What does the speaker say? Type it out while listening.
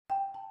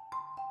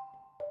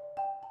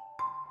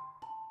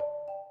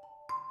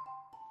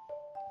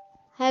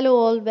Hello,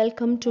 all.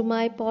 Welcome to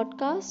my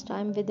podcast.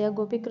 I'm Vidya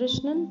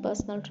Gopikrishnan,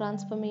 personal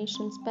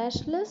transformation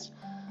specialist,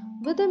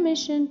 with a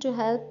mission to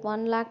help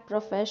 1 lakh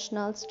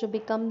professionals to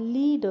become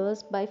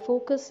leaders by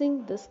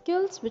focusing the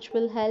skills which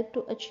will help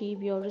to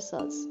achieve your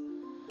results.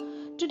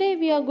 Today,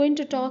 we are going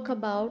to talk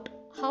about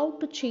how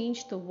to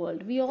change the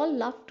world. We all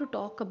love to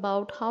talk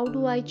about how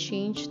do I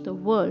change the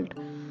world.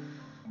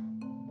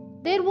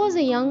 There was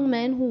a young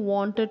man who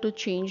wanted to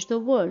change the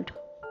world.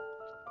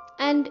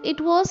 And it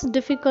was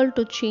difficult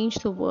to change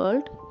the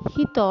world.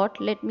 He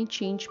thought, let me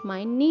change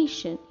my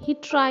nation. He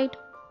tried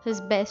his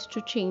best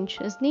to change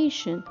his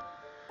nation.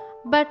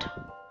 But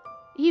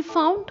he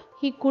found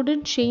he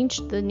couldn't change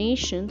the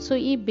nation, so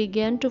he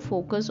began to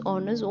focus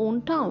on his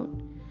own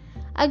town.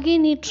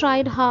 Again, he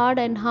tried hard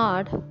and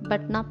hard,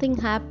 but nothing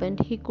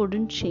happened. He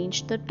couldn't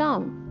change the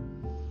town.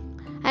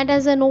 And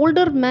as an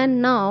older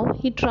man now,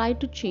 he tried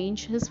to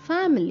change his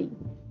family.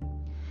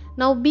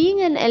 Now,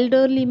 being an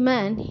elderly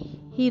man,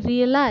 he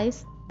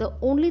realized the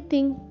only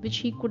thing which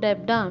he could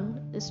have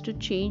done is to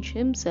change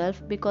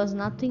himself because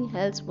nothing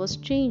else was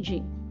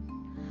changing.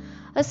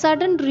 A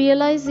sudden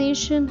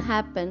realization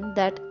happened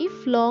that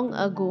if long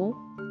ago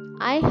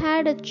I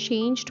had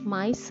changed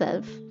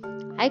myself,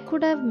 I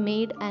could have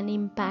made an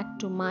impact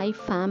to my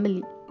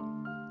family.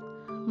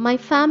 My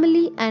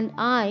family and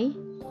I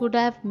could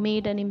have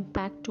made an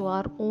impact to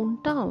our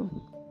own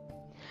town.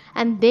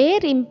 And their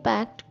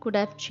impact could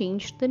have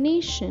changed the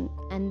nation,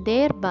 and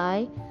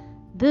thereby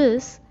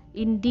this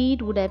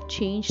indeed would have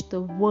changed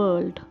the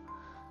world.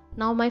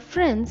 Now, my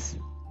friends,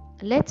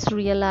 let's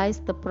realize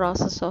the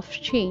process of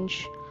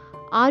change.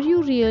 Are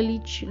you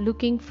really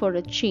looking for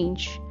a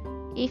change?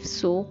 If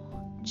so,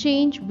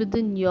 change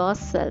within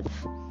yourself.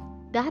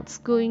 That's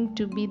going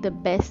to be the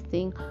best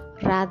thing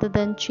rather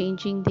than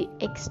changing the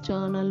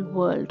external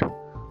world.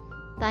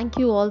 Thank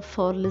you all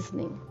for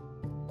listening.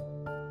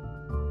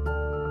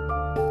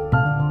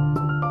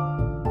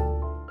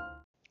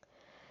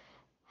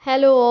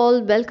 Hello,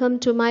 all. Welcome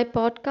to my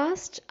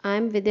podcast.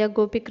 I'm Vidya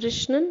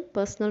Gopikrishnan,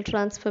 personal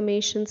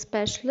transformation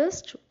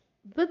specialist,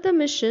 with the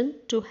mission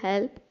to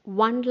help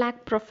 1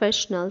 lakh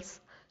professionals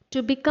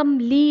to become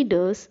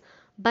leaders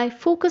by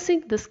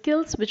focusing the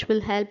skills which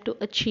will help to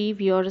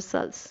achieve your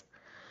results.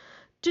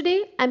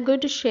 Today, I'm going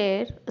to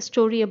share a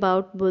story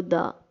about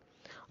Buddha.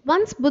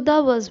 Once,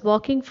 Buddha was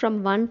walking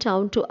from one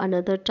town to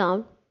another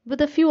town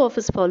with a few of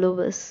his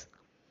followers.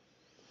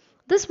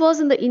 This was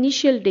in the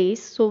initial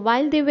days, so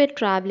while they were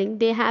traveling,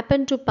 they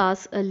happened to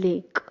pass a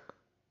lake.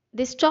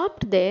 They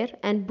stopped there,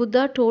 and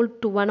Buddha told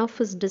to one of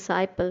his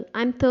disciples,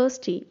 I'm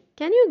thirsty.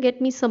 Can you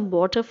get me some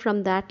water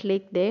from that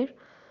lake there?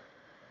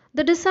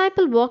 The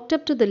disciple walked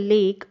up to the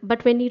lake,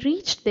 but when he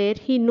reached there,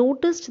 he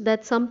noticed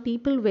that some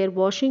people were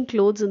washing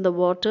clothes in the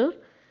water,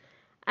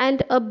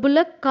 and a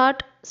bullock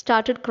cart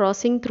started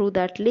crossing through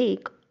that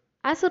lake.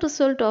 As a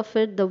result of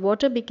it, the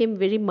water became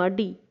very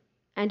muddy,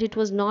 and it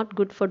was not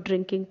good for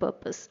drinking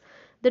purpose.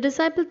 The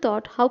disciple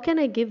thought, how can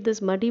I give this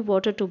muddy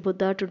water to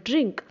Buddha to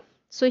drink?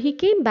 So he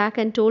came back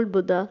and told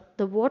Buddha,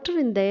 the water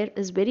in there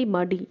is very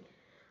muddy.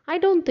 I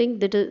don't think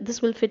that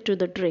this will fit to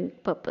the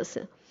drink purpose.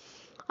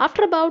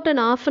 After about an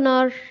half an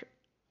hour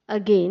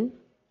again,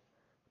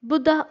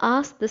 Buddha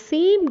asked the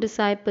same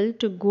disciple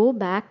to go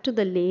back to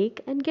the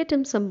lake and get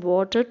him some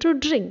water to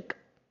drink.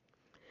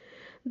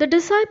 The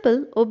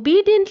disciple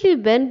obediently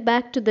went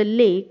back to the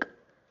lake.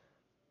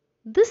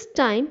 This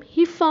time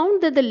he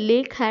found that the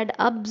lake had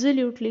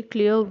absolutely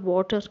clear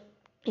water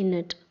in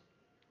it.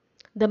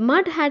 The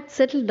mud had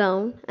settled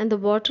down and the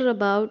water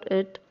about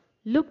it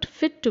looked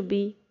fit to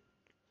be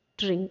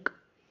drink.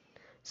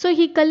 So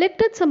he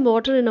collected some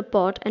water in a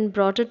pot and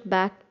brought it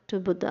back to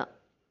Buddha.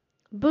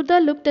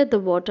 Buddha looked at the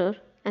water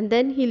and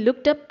then he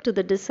looked up to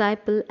the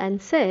disciple and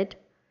said,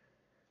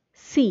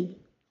 see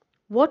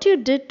what you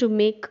did to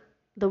make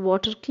the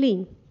water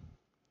clean.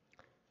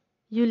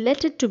 You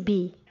let it to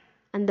be,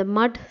 and the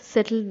mud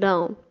settled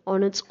down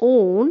on its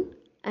own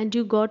and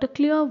you got a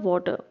clear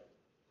water.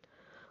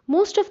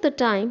 Most of the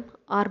time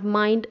our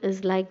mind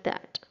is like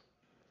that.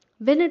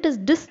 When it is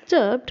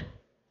disturbed,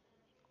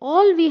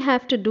 all we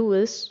have to do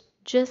is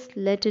just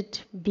let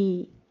it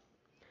be.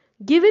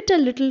 Give it a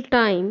little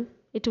time,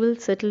 it will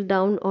settle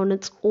down on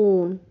its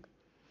own.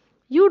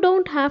 You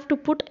don't have to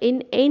put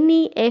in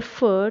any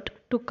effort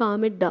to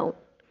calm it down.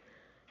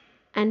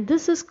 And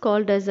this is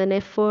called as an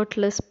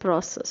effortless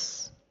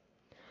process.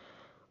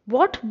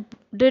 What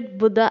did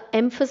Buddha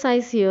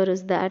emphasize here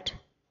is that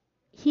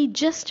he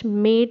just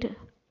made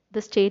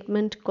the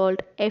statement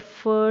called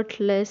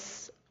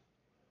effortless.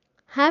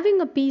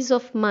 Having a peace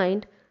of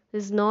mind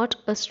is not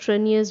a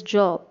strenuous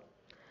job.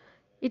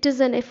 It is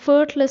an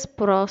effortless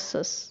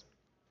process.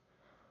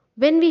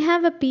 When we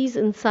have a peace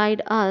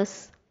inside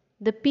us,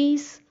 the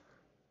peace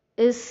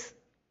is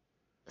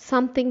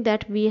something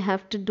that we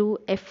have to do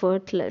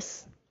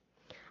effortless.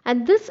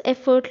 And this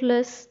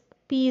effortless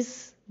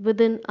peace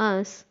within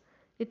us,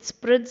 it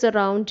spreads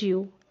around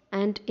you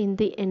and in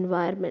the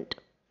environment,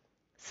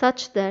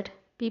 such that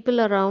people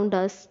around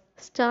us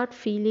start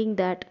feeling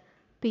that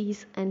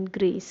peace and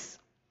grace.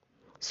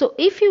 So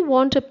if you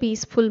want a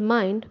peaceful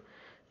mind,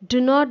 Do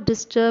not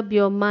disturb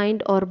your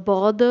mind or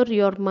bother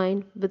your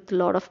mind with a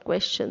lot of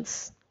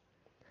questions.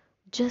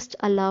 Just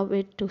allow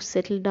it to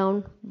settle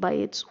down by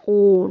its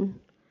own.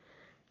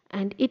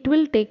 And it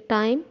will take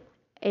time.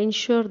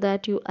 Ensure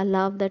that you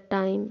allow the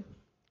time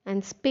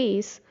and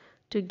space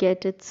to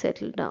get it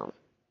settled down.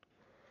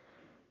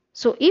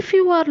 So if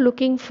you are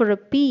looking for a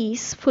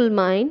peaceful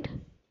mind,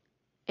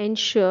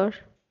 ensure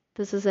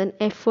this is an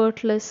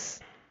effortless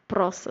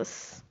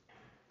process.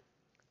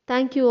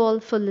 Thank you all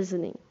for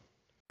listening.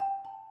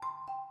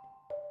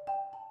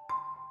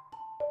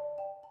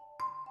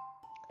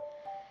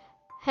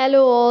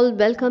 Hello all,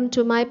 welcome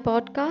to my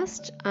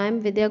podcast. I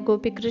am Vidya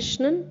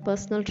Gopikrishnan,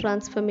 personal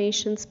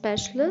transformation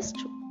specialist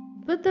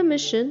with the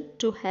mission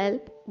to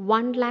help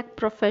 1 lakh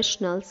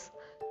professionals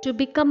to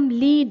become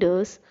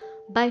leaders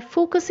by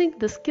focusing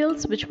the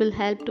skills which will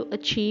help to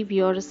achieve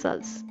your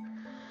results.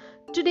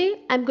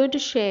 Today I am going to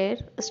share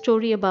a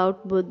story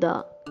about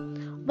Buddha.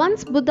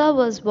 Once Buddha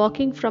was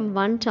walking from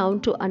one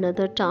town to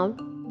another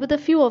town with a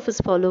few of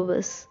his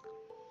followers.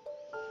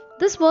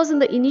 This was in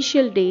the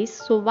initial days,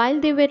 so while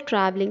they were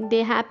traveling,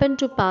 they happened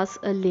to pass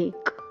a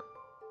lake.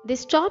 They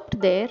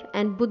stopped there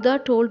and Buddha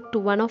told to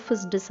one of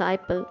his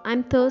disciples,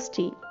 "I'm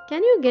thirsty.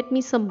 Can you get me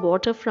some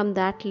water from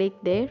that lake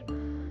there?"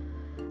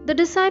 The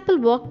disciple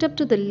walked up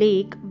to the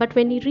lake, but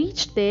when he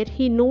reached there,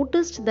 he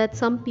noticed that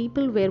some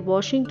people were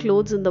washing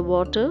clothes in the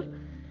water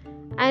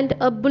and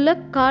a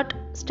bullock cart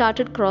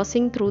started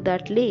crossing through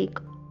that lake.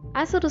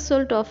 As a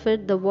result of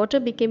it, the water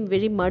became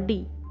very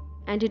muddy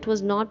and it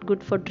was not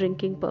good for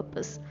drinking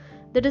purpose.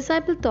 The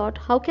disciple thought,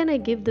 how can I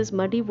give this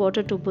muddy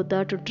water to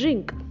Buddha to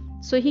drink?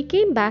 So he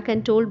came back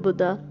and told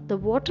Buddha, the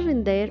water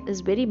in there is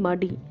very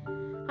muddy.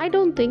 I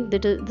don't think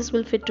that this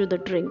will fit to the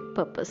drink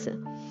purpose.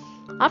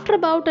 After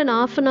about an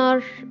half an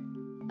hour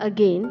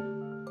again,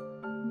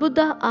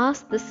 Buddha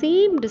asked the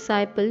same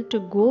disciple to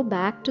go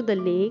back to the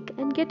lake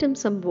and get him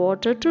some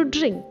water to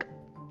drink.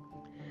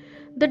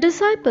 The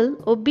disciple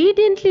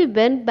obediently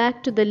went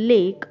back to the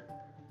lake.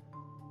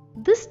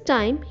 This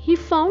time he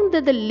found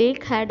that the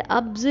lake had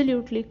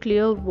absolutely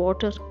clear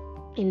water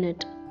in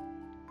it.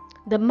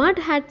 The mud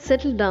had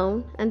settled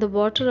down and the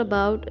water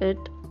about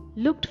it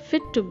looked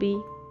fit to be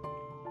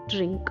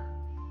drink.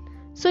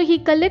 So he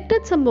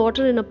collected some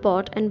water in a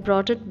pot and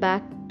brought it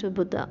back to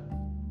Buddha.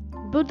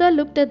 Buddha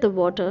looked at the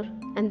water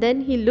and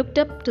then he looked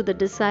up to the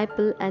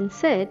disciple and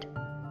said,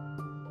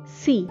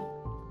 "See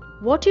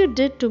what you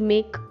did to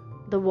make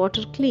the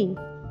water clean.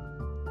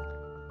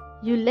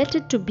 You let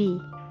it to be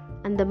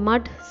and the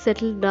mud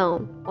settled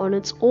down on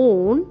its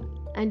own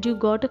and you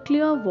got a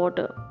clear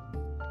water."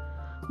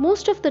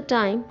 Most of the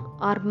time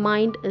our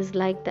mind is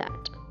like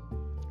that.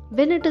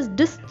 When it is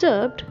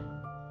disturbed,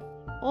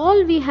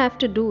 all we have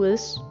to do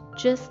is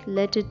just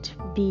let it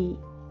be.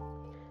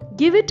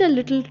 Give it a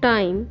little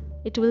time,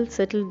 it will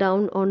settle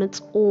down on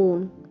its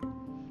own.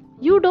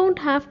 You don't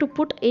have to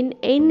put in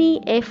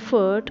any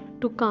effort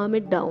to calm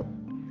it down.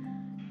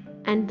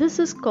 And this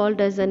is called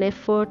as an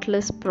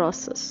effortless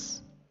process.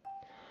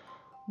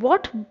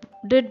 What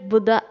did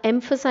Buddha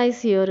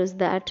emphasize here is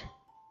that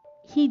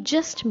he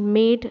just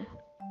made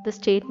the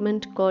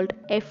statement called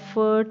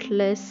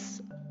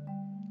effortless.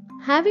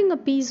 Having a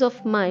peace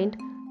of mind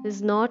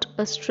is not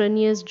a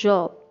strenuous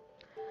job.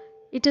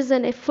 It is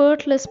an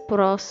effortless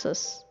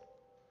process.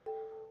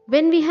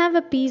 When we have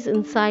a peace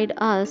inside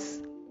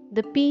us,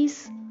 the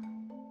peace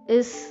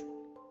is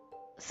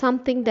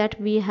something that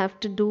we have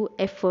to do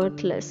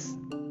effortless.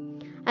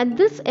 And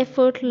this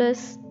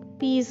effortless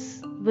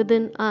peace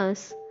within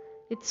us,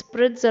 it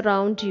spreads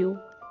around you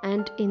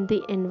and in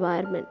the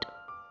environment,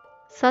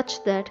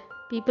 such that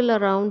people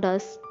around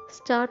us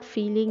start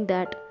feeling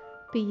that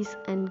peace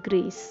and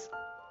grace.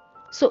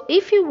 So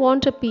if you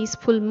want a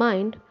peaceful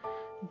mind,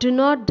 do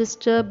not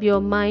disturb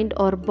your mind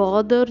or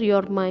bother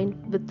your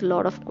mind with a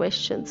lot of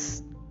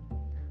questions.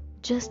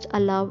 Just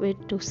allow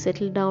it to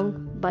settle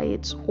down by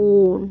its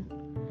own.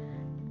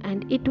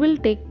 And it will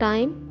take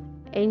time.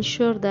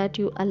 Ensure that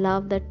you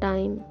allow the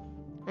time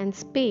and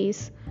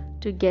space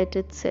to get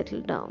it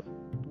settled down.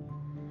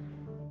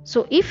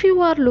 So if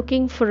you are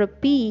looking for a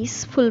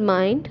peaceful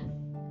mind,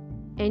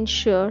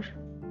 ensure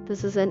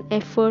this is an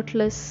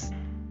effortless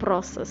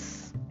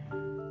process.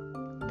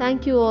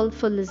 Thank you all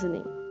for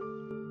listening.